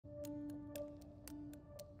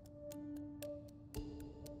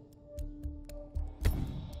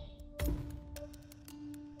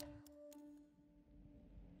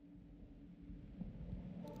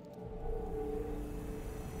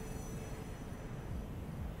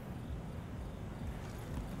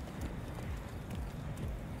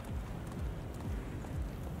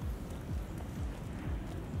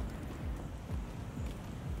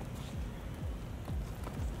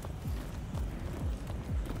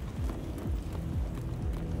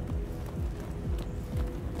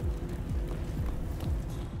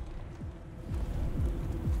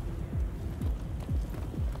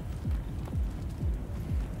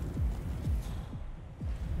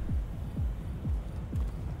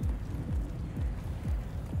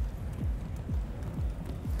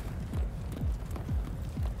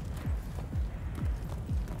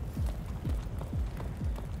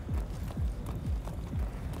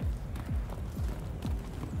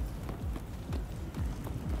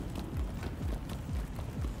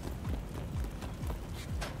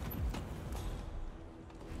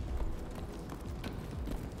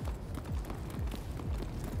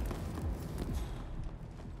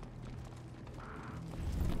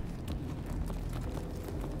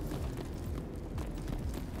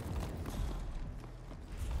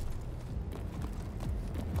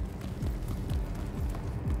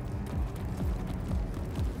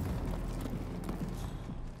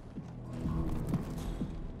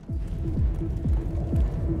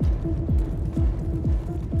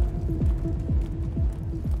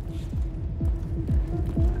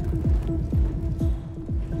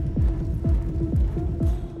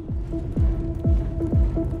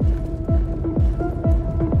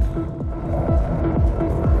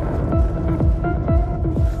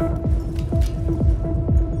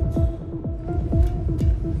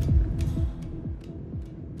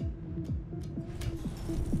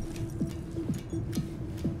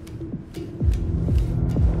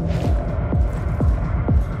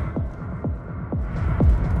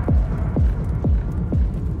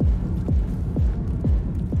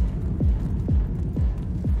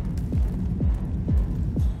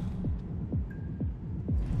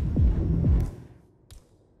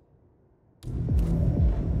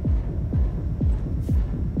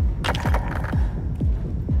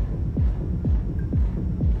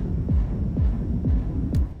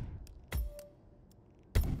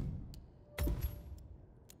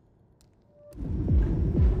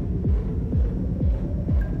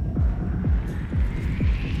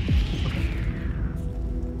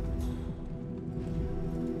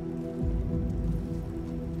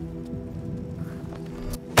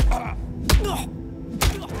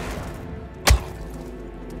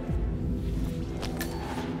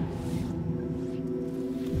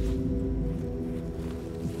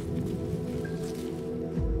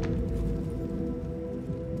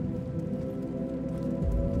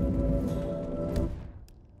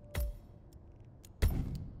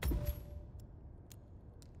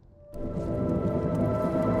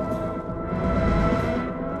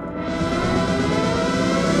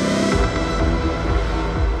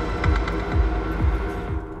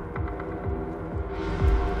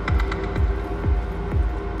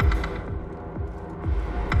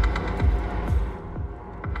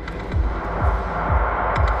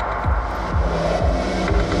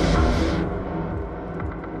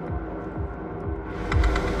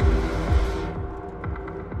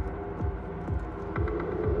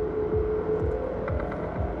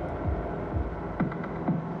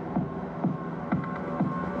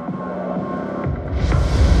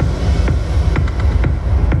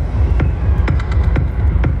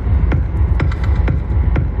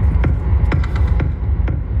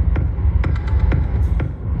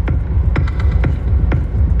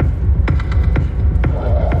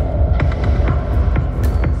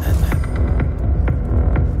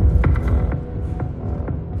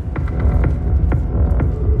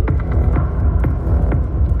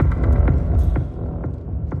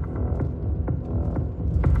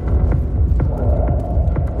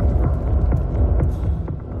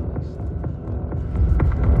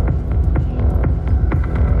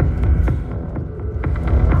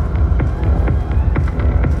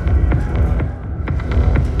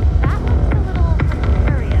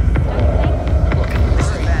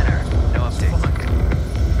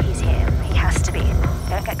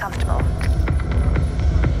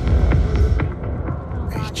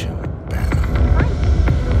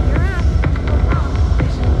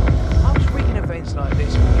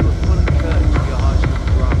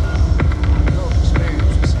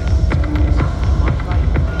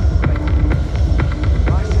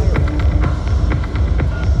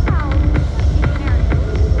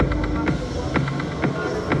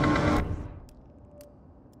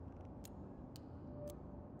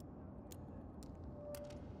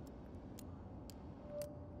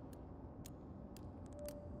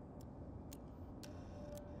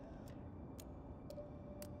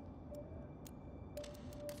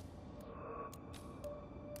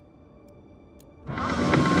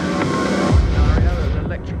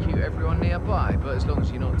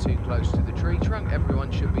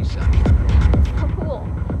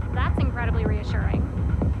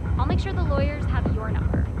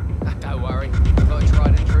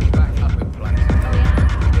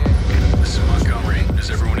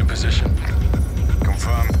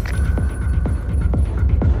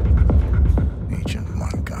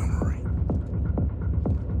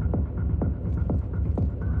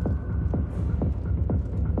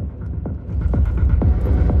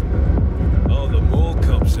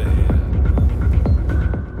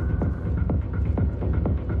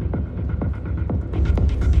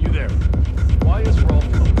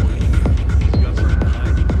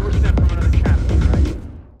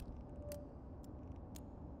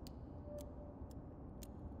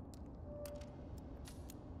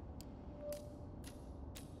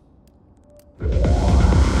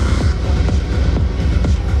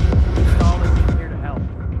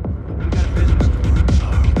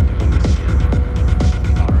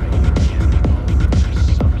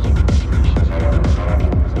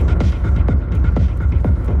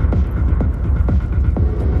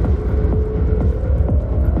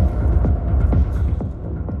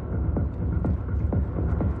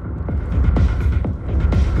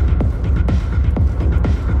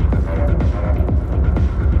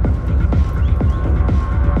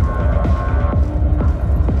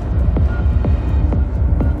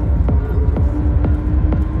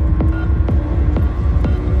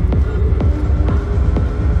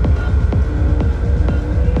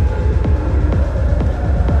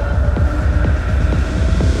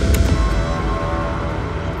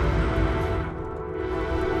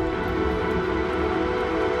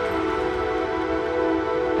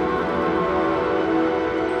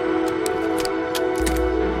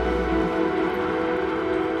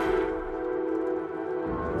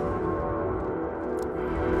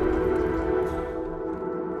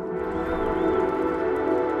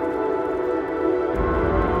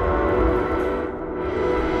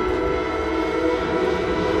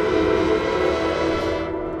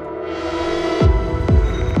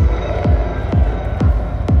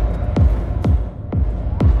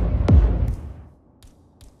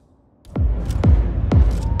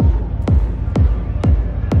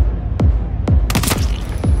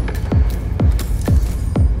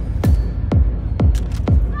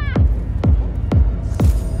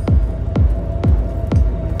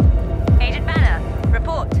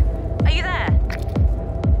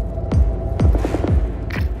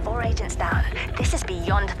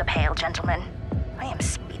beyond the pale, gentlemen. I am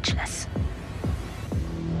speechless.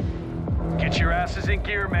 Get your asses in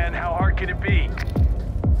gear, man. How hard can it be?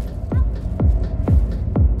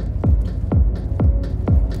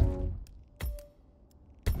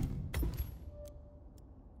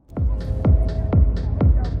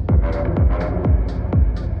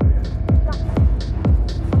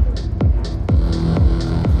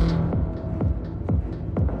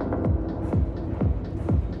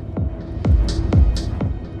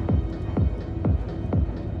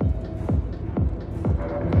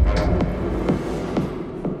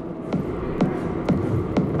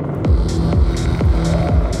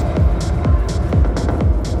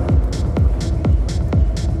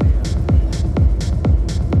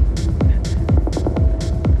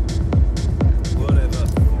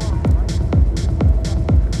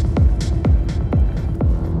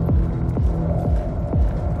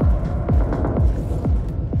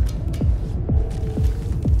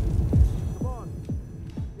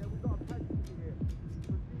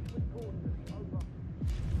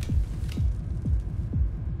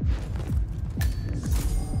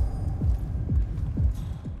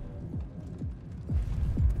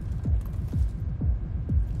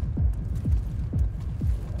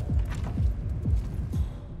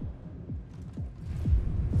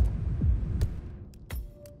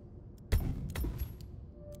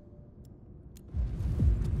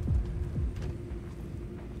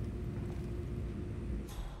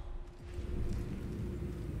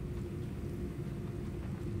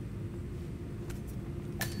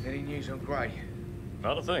 Any news on Gray?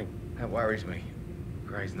 Not a thing. That worries me.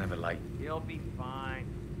 Gray's never late. He'll be fine.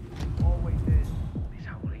 Always is. This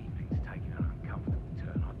whole evening's taking an uncomfortable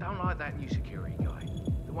turn. I don't like that new security guy.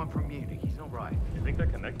 The one from Munich, he's not right. You think they're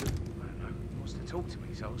connected? I don't know. He wants to talk to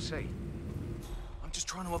me, so I'll see. I'm just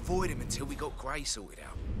trying to avoid him until we got Gray sorted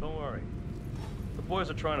out. Don't worry. The boys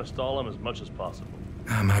are trying to stall him as much as possible.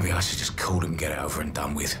 Maybe I should just call him, get it over and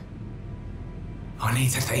done with. I need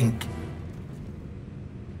to think.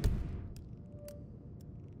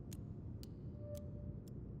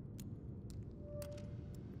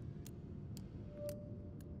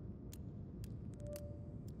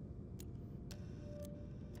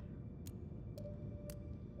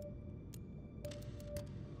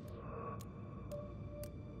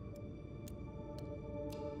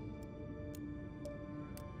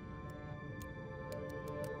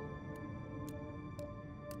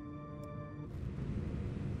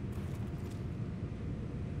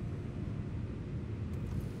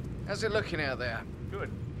 How's it looking out there? Good.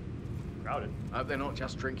 Crowded. I hope they're not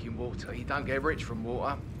just drinking water. You don't get rich from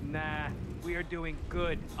water. Nah, we are doing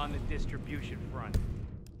good on the distribution front.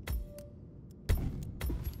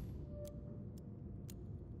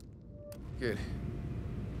 Good.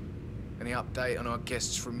 Any update on our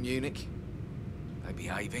guests from Munich? They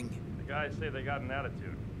behaving? The guys say they got an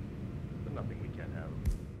attitude, but nothing we can't handle.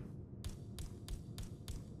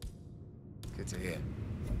 Good to hear.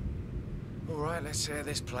 All right, let's see how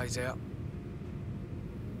this plays out.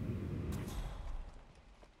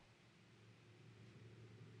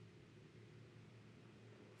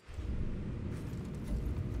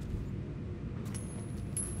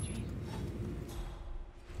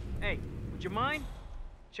 Hey, would you mind?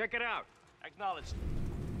 Check it out. Acknowledged.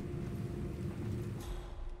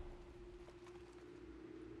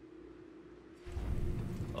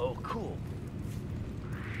 Oh, cool.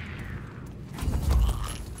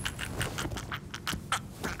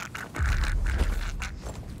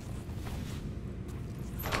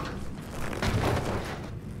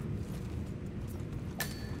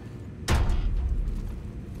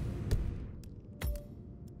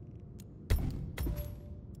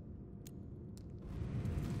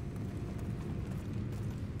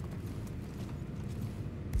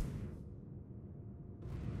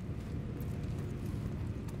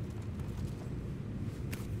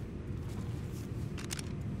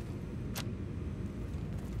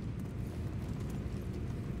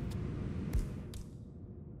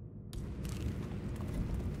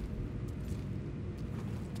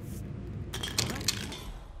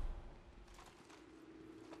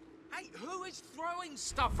 Who is throwing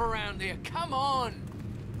stuff around here? Come on!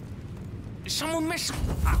 Is someone messing?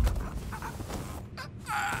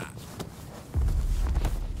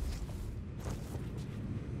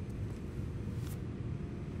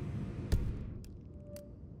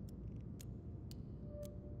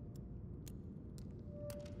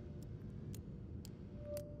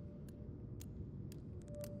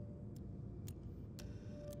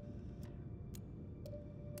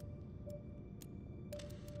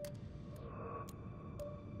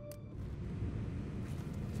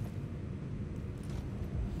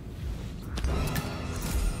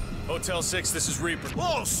 Hotel 6, this is Reaper.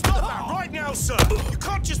 Whoa, stop that right now, sir! You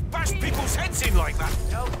can't just bash people's heads in like that!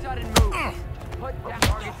 No sudden move. Put down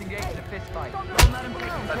targets engaged in a fist fight. Don't let him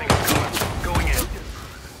take control. Going in.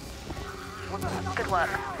 Good work.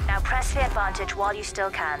 Now press the advantage while you still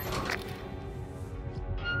can.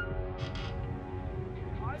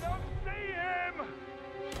 I don't see him!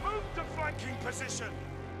 Move to flanking position!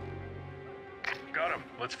 Got him.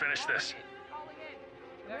 Let's finish this.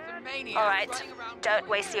 There's a maniac All right, running around don't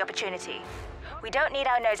waste the opportunity. We don't need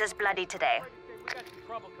our noses bloody today. We got some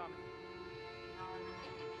trouble coming.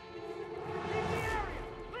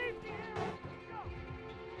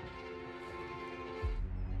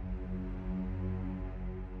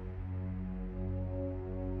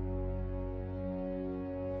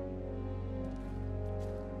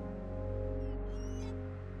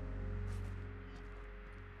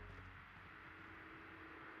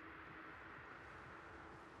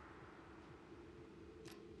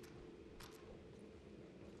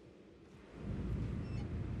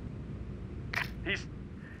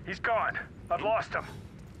 He's gone. I've lost him.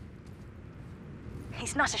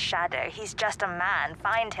 He's not a shadow, he's just a man.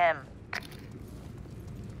 Find him.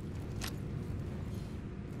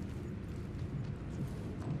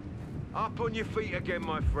 Up on your feet again,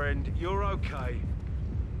 my friend. You're okay.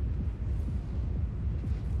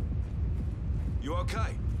 You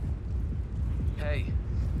okay? Hey.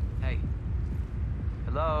 Hey.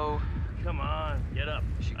 Hello? Come on, get up.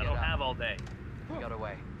 Should I get don't up. have all day. He got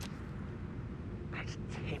away. That's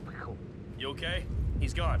typical. You okay?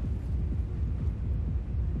 He's gone.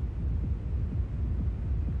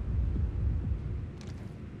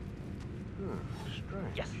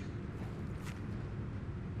 Strange. Yes.